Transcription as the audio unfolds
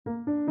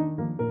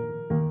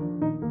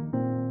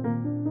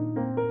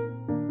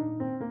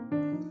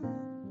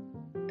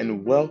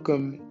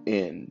Welcome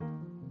in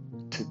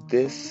to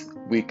this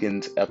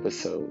weekend's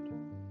episode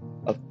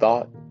of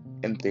Thought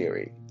and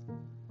Theory.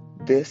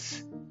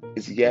 This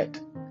is yet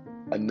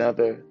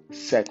another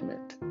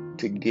segment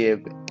to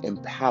give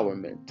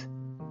empowerment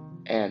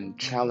and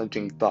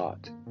challenging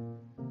thought,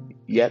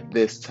 yet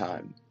this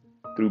time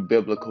through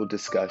biblical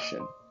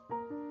discussion.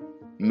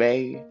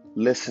 May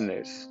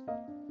listeners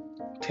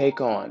take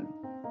on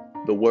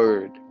the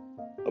Word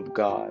of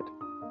God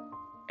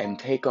and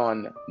take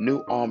on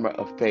new armor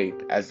of faith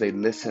as they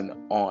listen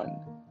on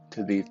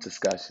to these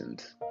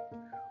discussions.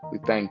 We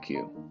thank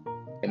you,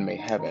 and may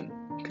heaven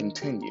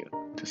continue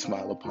to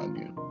smile upon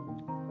you.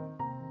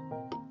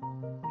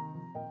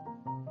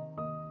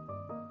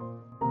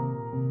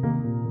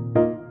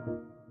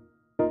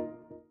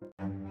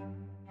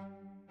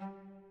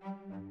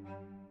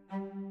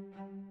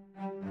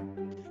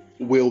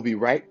 We'll be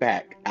right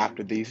back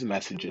after these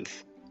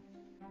messages.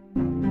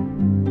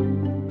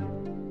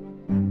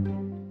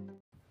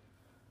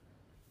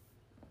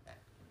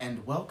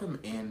 And welcome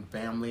in,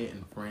 family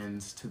and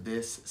friends, to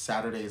this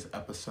Saturday's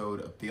episode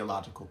of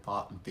Theological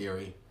Thought and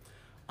Theory.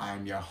 I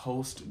am your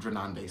host,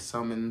 Drenande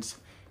Summons.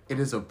 It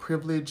is a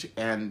privilege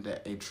and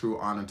a true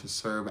honor to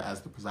serve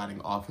as the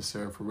presiding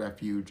officer for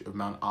Refuge of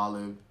Mount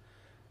Olive,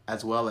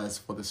 as well as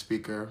for the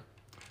speaker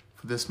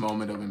for this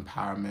moment of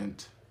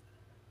empowerment.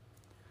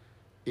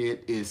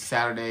 It is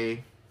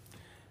Saturday,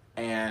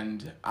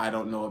 and I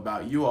don't know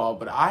about you all,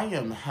 but I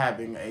am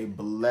having a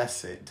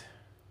blessed,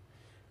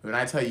 when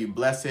I tell you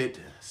blessed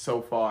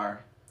so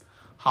far,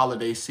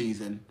 holiday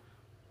season.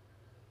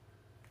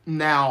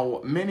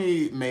 Now,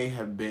 many may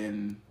have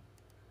been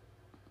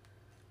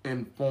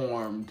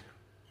informed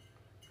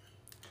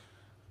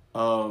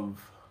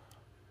of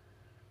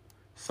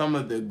some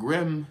of the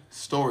grim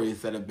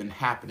stories that have been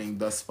happening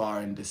thus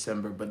far in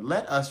December, but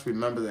let us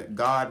remember that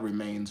God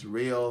remains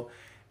real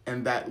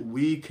and that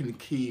we can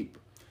keep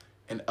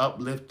an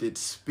uplifted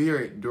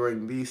spirit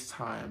during these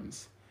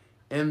times.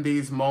 In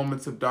these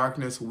moments of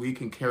darkness, we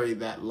can carry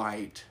that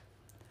light.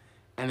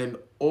 And in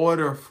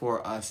order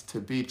for us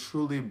to be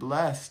truly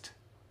blessed,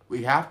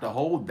 we have to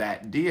hold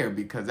that dear,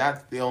 because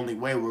that's the only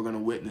way we're going to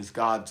witness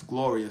God's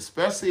glory,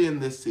 especially in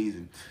this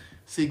season.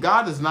 See,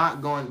 God is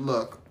not going,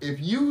 look, if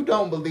you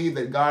don't believe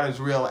that God is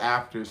real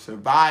after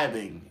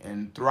surviving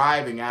and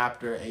thriving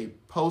after a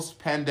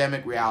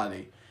post-pandemic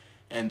reality,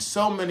 and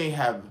so many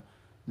have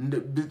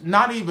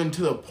not even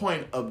to the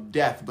point of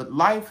death, but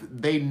life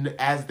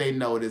as they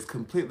know it is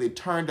completely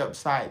turned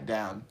upside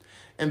down.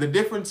 And the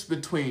difference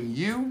between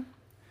you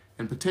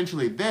and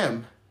potentially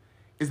them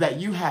is that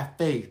you have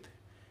faith.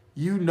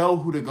 You know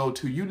who to go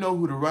to. You know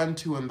who to run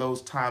to in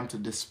those times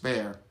of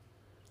despair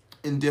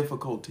and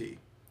difficulty.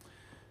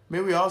 May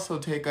we also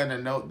take on a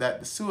note that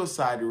the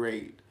suicide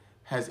rate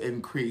has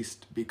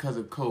increased because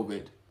of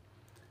COVID.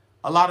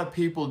 A lot of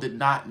people did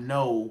not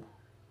know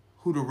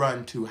who to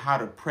run to, how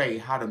to pray,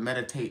 how to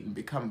meditate and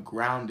become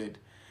grounded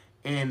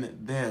in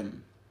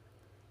them.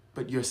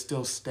 But you're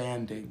still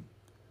standing.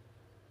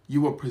 You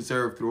were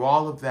preserved through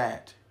all of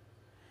that.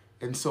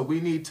 And so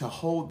we need to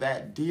hold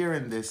that dear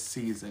in this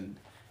season.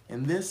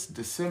 In this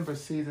December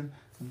season,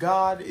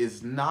 God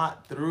is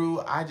not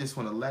through. I just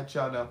want to let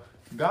y'all know,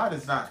 God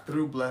is not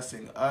through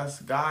blessing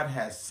us. God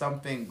has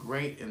something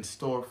great in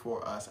store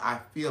for us. I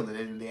feel it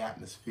in the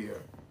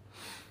atmosphere.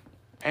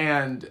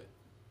 And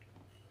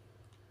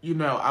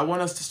I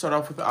want us to start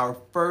off with our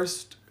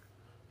first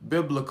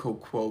biblical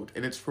quote,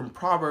 and it's from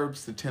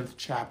Proverbs, the 10th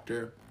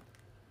chapter,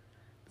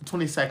 the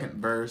 22nd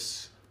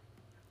verse,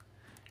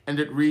 and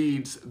it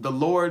reads, "The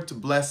Lord's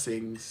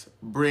blessings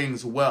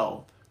brings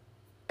wealth,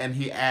 and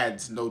he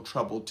adds no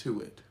trouble to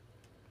it."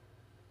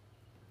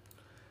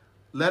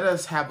 Let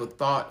us have a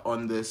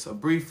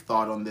brief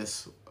thought on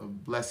this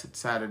blessed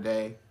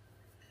Saturday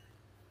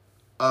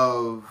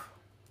of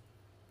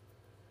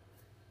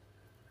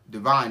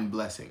divine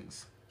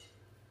blessings.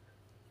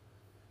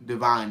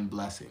 Divine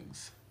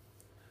blessings.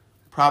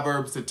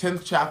 Proverbs, the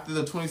 10th chapter,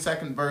 the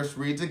 22nd verse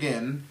reads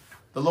again,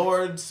 "The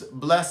Lord's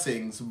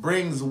blessings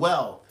brings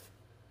wealth,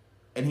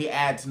 and he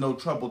adds no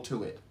trouble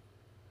to it."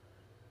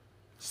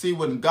 See,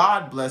 when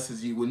God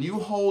blesses you, when you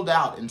hold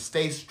out and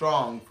stay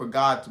strong for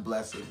God's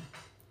blessing,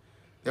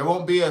 there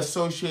won't be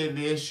associated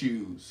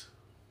issues.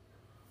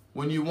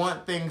 When you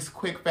want things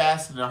quick,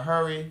 fast, in a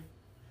hurry,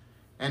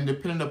 and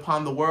dependent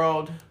upon the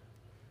world,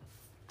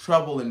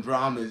 trouble and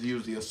drama is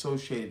usually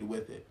associated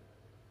with it.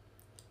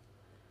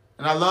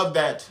 And I love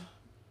that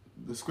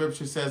the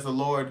scripture says the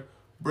Lord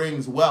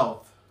brings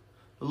wealth.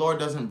 The Lord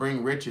doesn't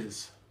bring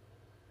riches.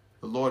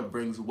 The Lord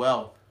brings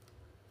wealth.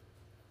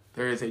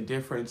 There is a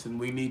difference, and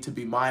we need to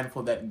be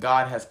mindful that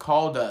God has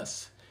called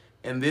us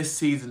in this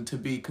season to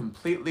be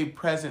completely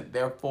present.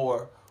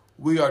 Therefore,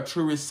 we are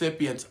true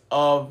recipients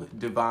of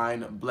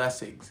divine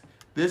blessings.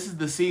 This is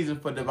the season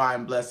for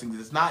divine blessings.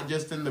 It's not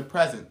just in the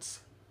presence.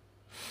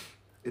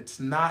 It's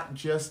not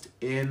just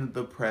in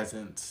the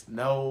presence.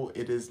 No,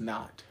 it is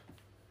not.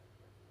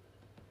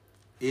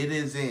 It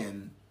is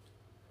in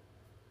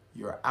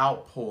your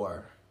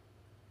outpour.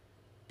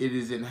 It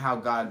is in how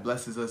God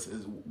blesses us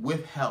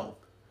with health,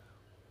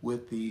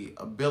 with the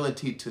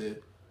ability to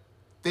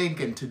think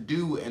and to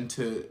do and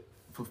to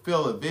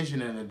fulfill a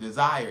vision and a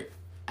desire,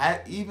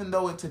 even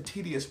though it's a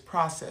tedious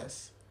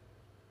process,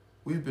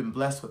 we've been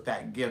blessed with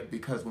that gift,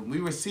 because when we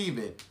receive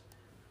it,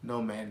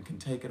 no man can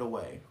take it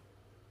away.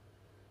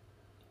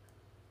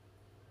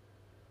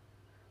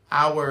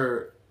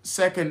 Our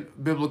second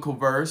biblical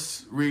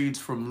verse reads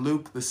from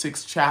Luke, the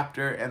 6th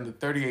chapter and the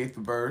 38th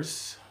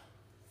verse.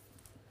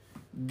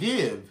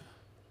 Give,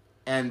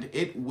 and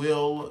it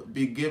will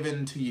be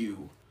given to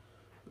you.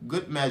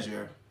 Good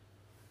measure,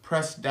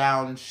 pressed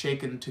down,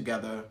 shaken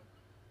together,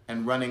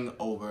 and running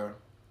over,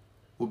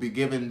 will be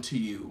given to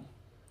you.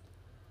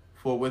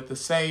 For with the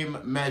same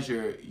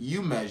measure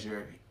you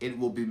measure, it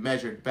will be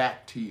measured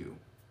back to you.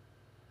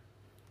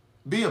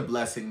 Be a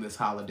blessing this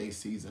holiday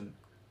season.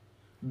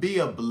 Be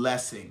a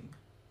blessing.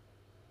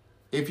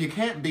 If you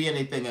can't be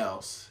anything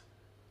else,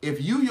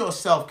 if you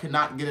yourself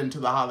cannot get into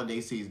the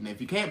holiday season, if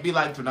you can't be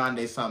like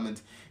Fernande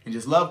Summons and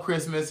just love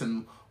Christmas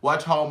and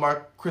watch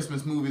Hallmark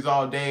Christmas movies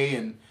all day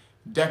and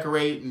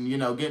decorate and,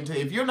 get into,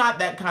 if you're not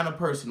that kind of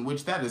person,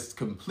 which that is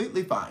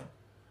completely fine,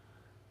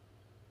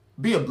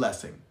 be a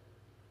blessing.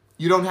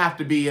 You don't have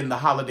to be in the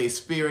holiday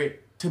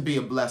spirit to be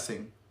a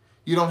blessing.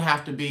 You don't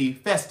have to be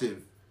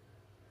festive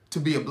to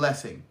be a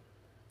blessing.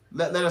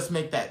 Let us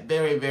make that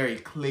very, very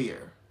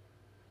clear.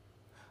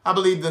 I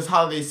believe this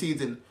holiday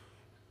season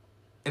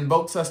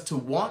invokes us to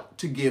want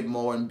to give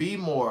more and be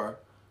more,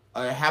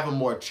 have a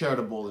more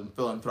charitable and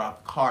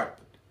philanthropic heart.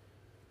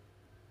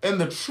 And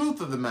the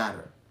truth of the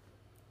matter,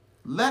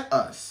 let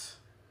us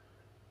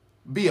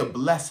be a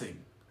blessing.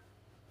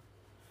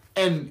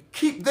 And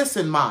keep this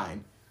in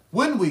mind.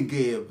 When we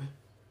give,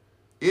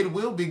 it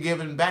will be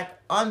given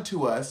back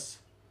unto us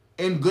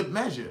in good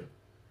measure.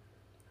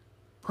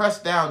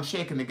 Pressed down,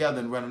 shaken together,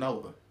 and running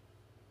over.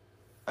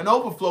 An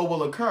overflow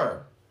will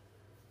occur.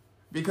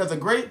 Because a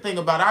great thing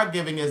about our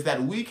giving is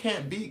that we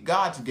can't beat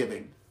God's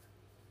giving.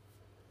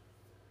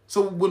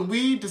 So when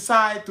we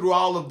decide through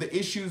all of the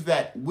issues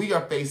that we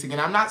are facing,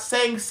 and I'm not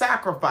saying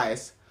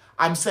sacrifice,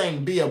 I'm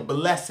saying be a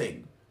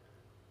blessing.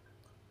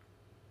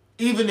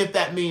 Even if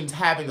that means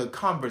having a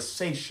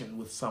conversation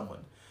with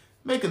someone,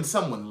 making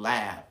someone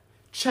laugh,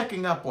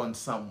 checking up on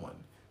someone,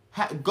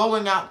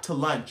 going out to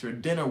lunch or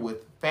dinner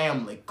with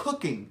family,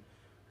 cooking,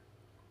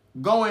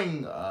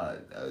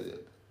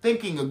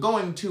 thinking of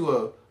going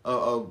to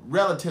a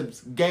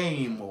relative's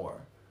game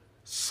or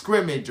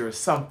scrimmage or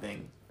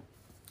something,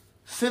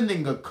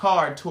 sending a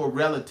card to a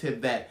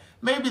relative that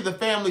maybe the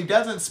family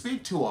doesn't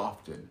speak to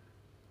often,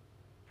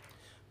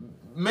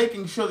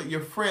 making sure that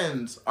your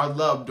friends are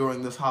loved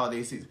during this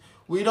holiday season.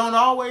 We don't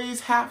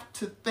always have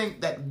to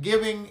think that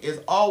giving is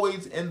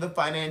always in the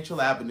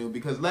financial avenue,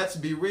 because let's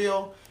be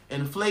real,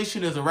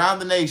 inflation is around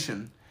the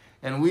nation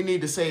and we need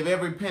to save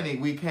every penny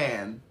we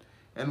can.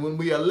 And when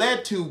we are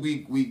led to,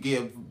 we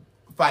give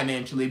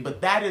financially,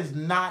 but that is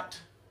not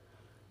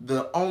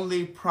the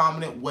only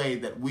prominent way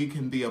that we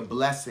can be a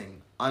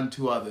blessing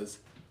unto others,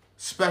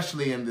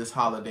 especially in this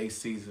holiday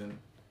season.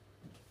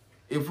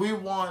 If we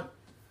want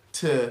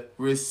to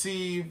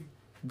receive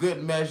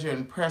good measure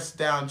and pressed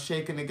down,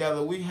 shaken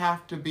together, we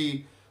have to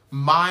be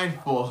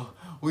mindful.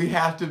 We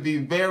have to be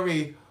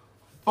very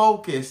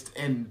focused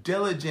and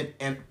diligent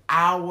in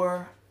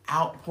our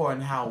outpour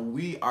and how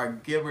we are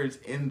givers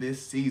in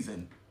this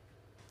season.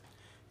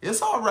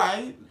 It's all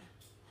right.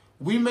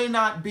 We may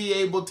not be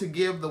able to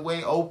give the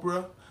way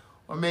Oprah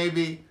or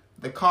maybe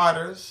the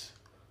Carters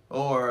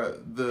or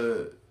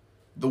the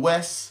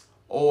Wests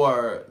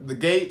or the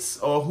Gates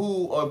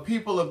or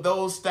people of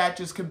those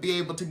statures could be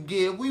able to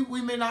give.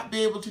 We may not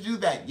be able to do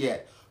that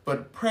yet.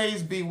 But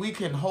praise be, we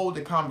can hold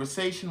a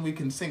conversation. We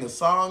can sing a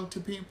song to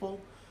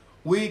people.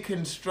 We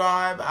can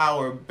strive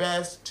our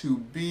best to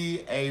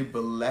be a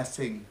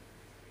blessing.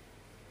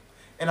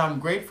 And I'm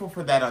grateful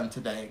for that on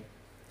today.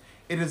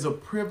 It is a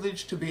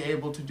privilege to be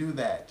able to do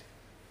that.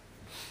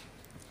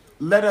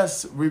 Let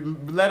us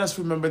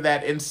remember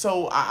that. And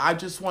so I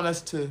just want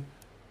us to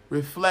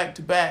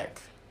reflect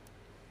back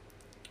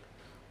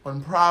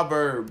on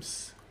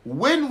Proverbs.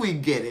 When we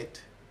get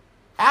it,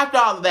 after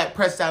all of that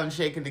pressed down and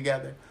shaken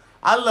together,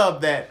 I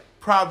love that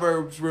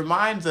Proverbs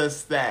reminds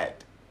us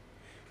that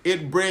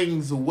it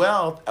brings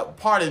wealth,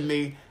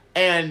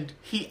 and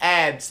he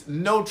adds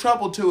no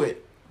trouble to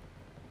it.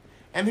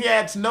 And he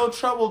adds no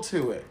trouble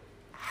to it.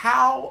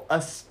 How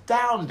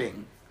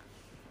astounding.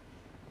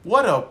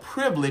 What a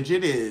privilege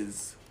it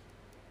is.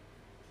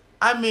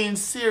 I mean,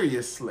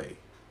 seriously.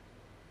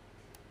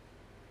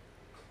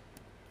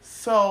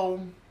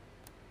 So,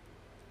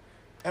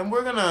 and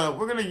we're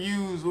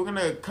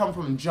gonna come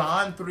from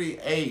John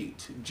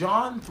 3:8.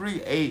 John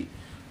 3:8,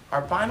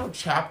 our final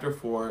chapter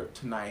for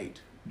tonight.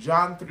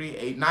 John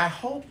 3:8. And I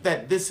hope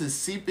that this is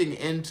seeping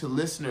into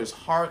listeners'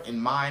 heart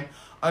and mind,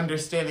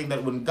 understanding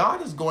that when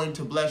God is going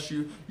to bless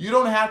you, you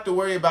don't have to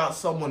worry about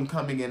someone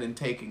coming in and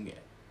taking it.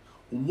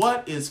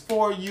 What is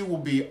for you will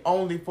be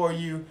only for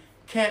you.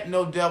 Can't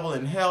no devil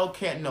in hell,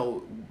 can't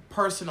no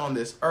person on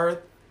this earth,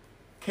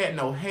 can't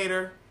no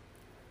hater.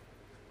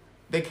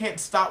 They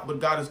can't stop what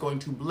God is going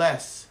to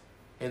bless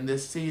in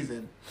this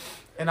season.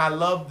 And I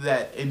love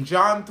that in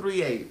John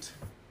 3:8,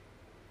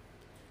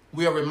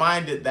 we are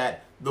reminded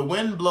that the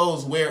wind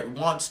blows where it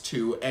wants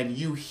to, and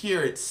you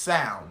hear its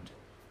sound,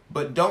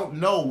 but don't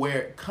know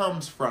where it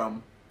comes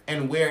from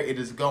and where it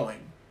is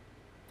going.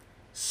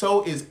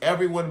 So is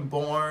everyone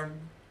born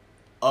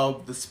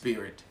of the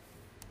Spirit.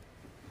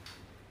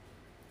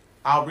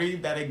 I'll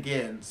read that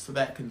again so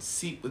that can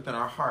seep within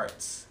our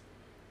hearts.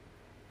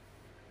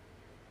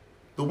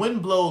 The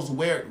wind blows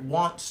where it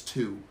wants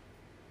to,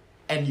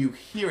 and you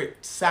hear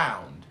it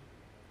sound,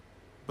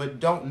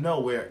 but don't know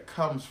where it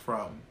comes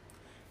from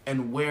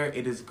and where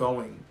it is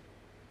going.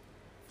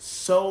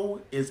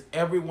 So is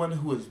everyone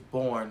who is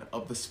born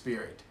of the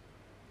Spirit.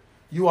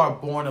 You are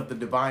born of the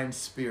divine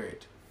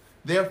Spirit.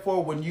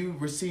 Therefore, when you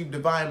receive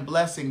divine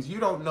blessings, you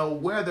don't know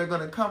where they're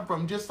going to come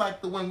from. Just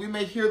like the wind, we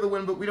may hear the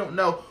wind, but we don't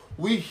know.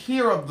 We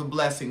hear of the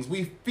blessings.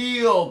 We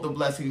feel the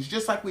blessings,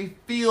 just like we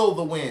feel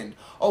the wind.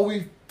 Or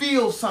we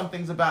feel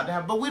something's about to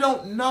happen, but we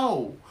don't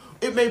know.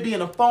 It may be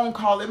in a phone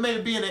call. It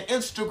may be in an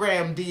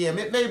Instagram DM.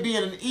 It may be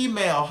in an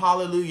email.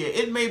 Hallelujah.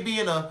 It may be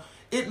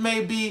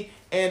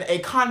in a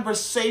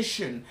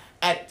conversation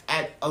at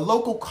a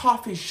local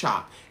coffee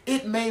shop.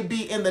 It may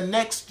be in the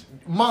next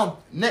month,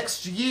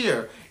 next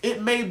year.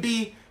 It may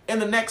be in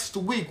the next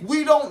week.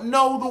 We don't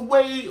know the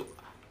way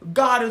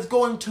God is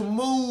going to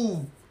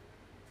move.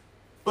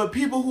 But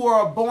people who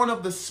are born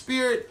of the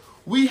Spirit,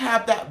 we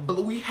have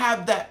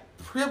that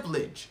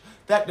privilege,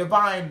 that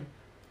divine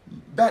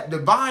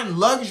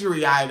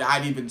luxury,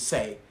 I'd even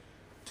say,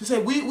 to say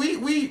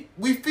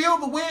we feel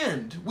the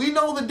wind. We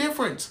know the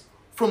difference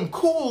from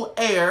cool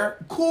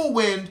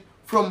wind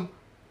from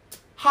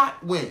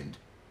hot wind.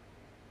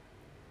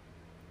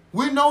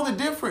 We know the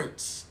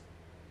difference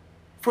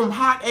from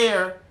hot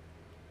air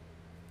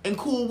and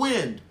cool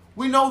wind.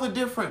 We know the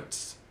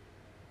difference.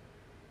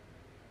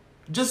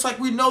 Just like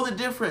we know the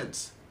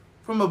difference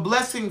from a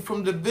blessing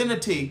from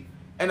divinity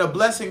and a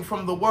blessing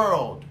from the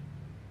world.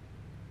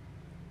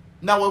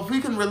 Now, if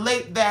we can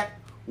relate that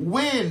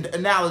wind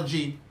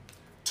analogy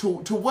to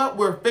what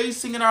we're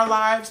facing in our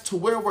lives, to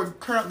where we're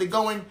currently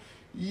going,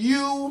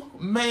 you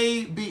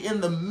may be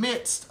in the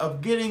midst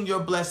of getting your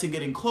blessing,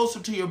 getting closer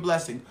to your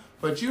blessing,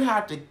 but you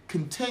have to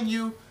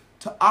continue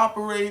to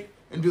operate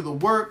and do the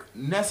work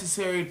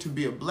necessary to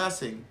be a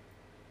blessing.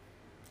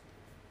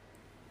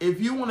 If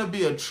you want to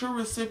be a true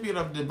recipient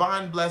of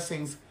divine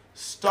blessings,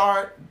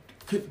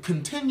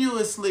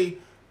 continuously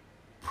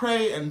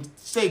pray and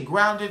stay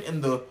grounded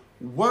in the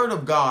Word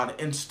of God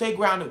and stay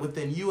grounded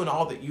within you and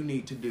all that you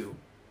need to do.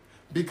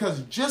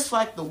 Because just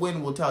like the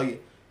wind will tell you,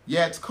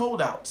 yeah, it's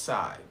cold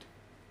outside,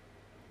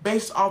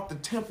 based off the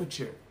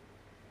temperature.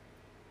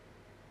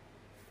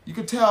 You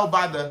can tell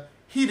by the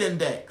heat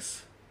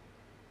index.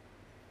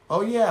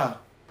 Oh yeah,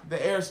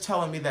 the air is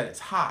telling me that it's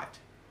hot.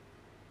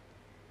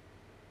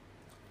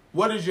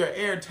 What is your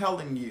air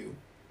telling you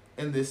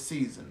in this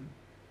season?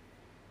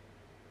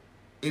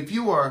 If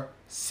you are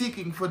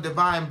seeking for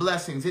divine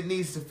blessings, it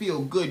needs to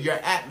feel good. Your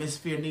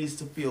atmosphere needs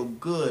to feel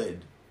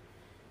good.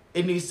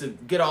 It needs to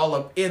get all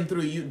up in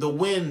through you. The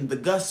wind, the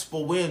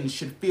gustful wind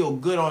should feel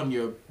good on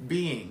your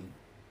being.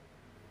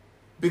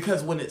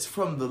 Because when it's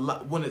from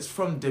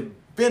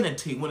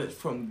divinity, when it's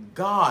from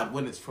God,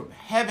 when it's from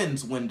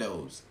heaven's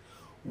windows,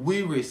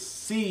 we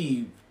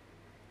receive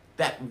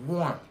that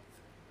warmth.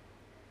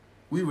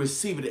 We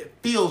receive it. It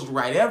feels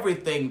right.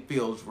 Everything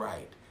feels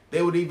right.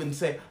 They would even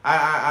say,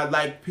 I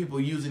like people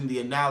using the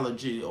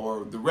analogy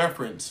or the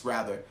reference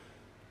rather.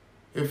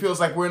 It feels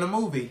like we're in a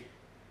movie.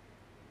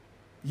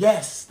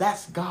 Yes,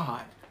 that's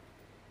God.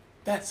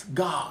 That's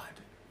God.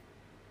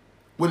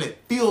 When it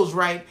feels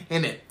right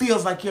and it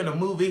feels like you're in a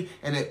movie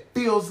and it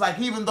feels like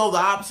even though the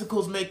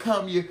obstacles may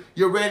come,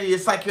 you're ready.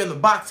 It's like you're in the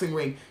boxing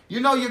ring.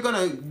 You know you're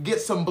going to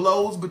get some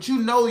blows, but you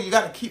know you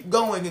got to keep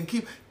going and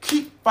keep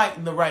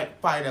fighting the right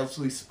fight as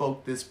we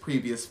spoke this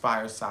previous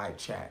fireside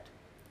chat.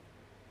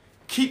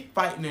 Keep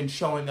fighting and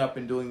showing up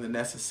and doing the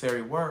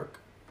necessary work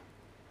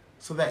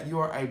so that you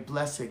are a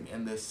blessing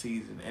in this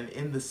season and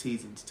in the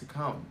seasons to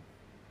come.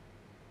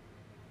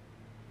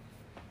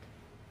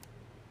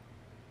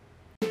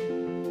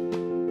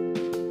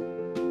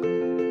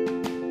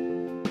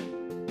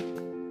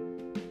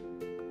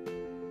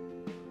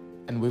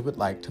 And we would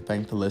like to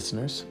thank the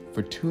listeners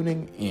for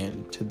tuning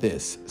in to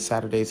this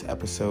Saturday's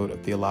episode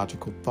of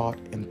Theological Thought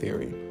and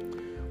Theory.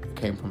 It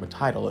came from a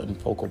title and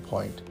focal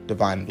point,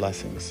 Divine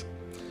Blessings.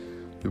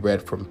 We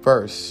read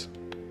firstly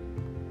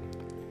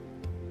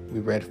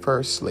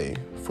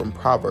from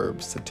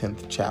Proverbs, the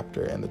 10th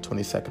chapter and the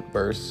 22nd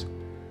verse,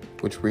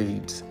 which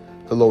reads,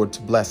 "The Lord's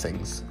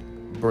blessings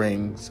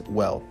brings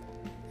wealth,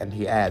 and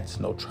he adds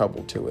no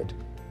trouble to it."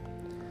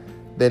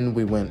 Then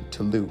we went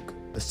to Luke,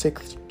 the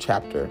 6th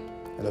chapter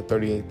and the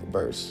 38th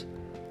verse,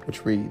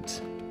 which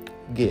reads,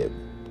 "Give,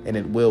 and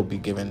it will be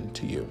given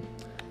to you.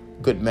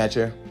 Good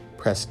measure,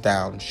 pressed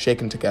down,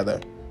 shaken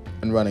together,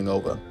 and running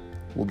over,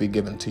 will be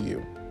given to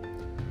you.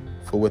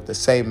 For with the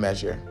same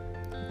measure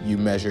you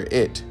measure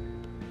it,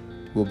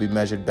 will be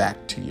measured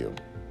back to you."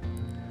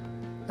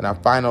 And our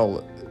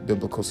final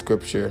biblical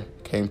scripture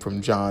came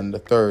from John, the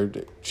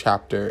 3rd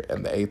chapter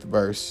and the 8th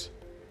verse,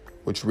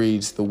 which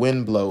reads, "The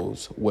wind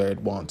blows where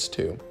it wants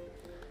to,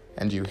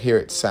 and you hear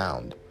its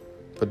sound,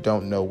 but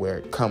don't know where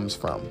it comes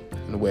from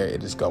and where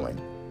it is going.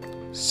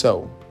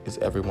 So is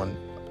everyone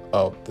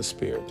of the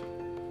Spirit."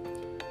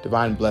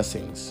 Divine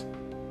blessings,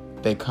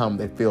 they come,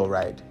 they feel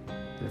right.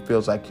 It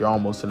feels like you're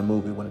almost in a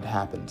movie when it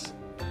happens.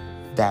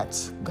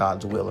 That's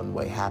God's will and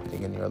way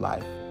happening in your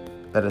life.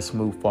 Let us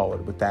move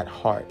forward with that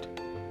heart.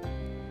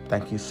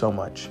 Thank you so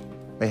much.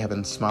 May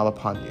heaven smile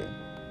upon you.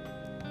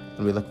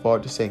 And we look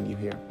forward to seeing you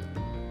here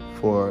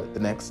for the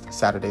next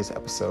Saturday's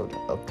episode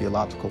of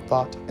Theological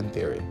Thought and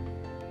Theory.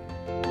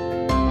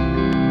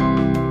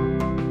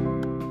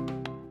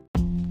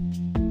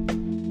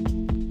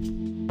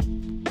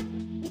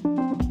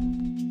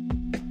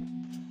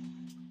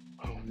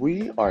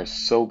 We are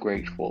so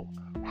grateful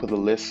for the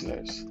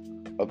listeners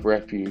of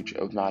Refuge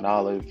of Mount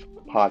Olive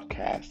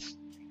podcast,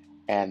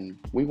 and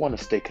we want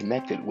to stay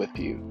connected with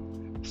you.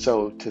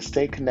 So to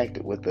stay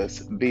connected with us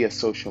via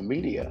social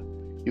media,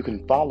 you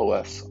can follow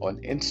us on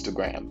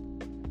Instagram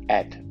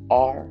at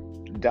r.o.m.o__.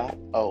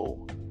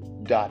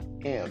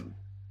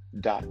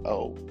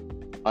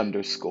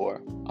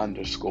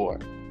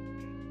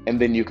 And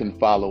then you can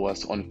follow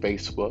us on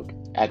Facebook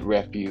at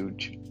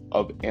Refuge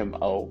of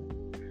MO.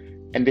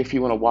 And if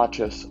you want to watch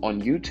us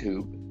on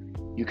YouTube,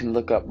 you can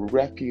look up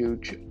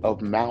Refuge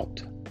of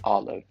Mount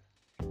Olive,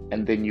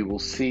 and then you will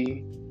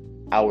see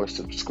our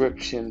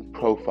subscription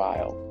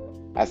profile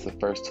as the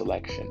first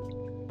selection.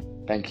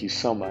 Thank you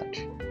so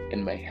much,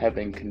 and may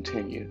heaven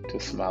continue to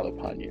smile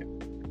upon you.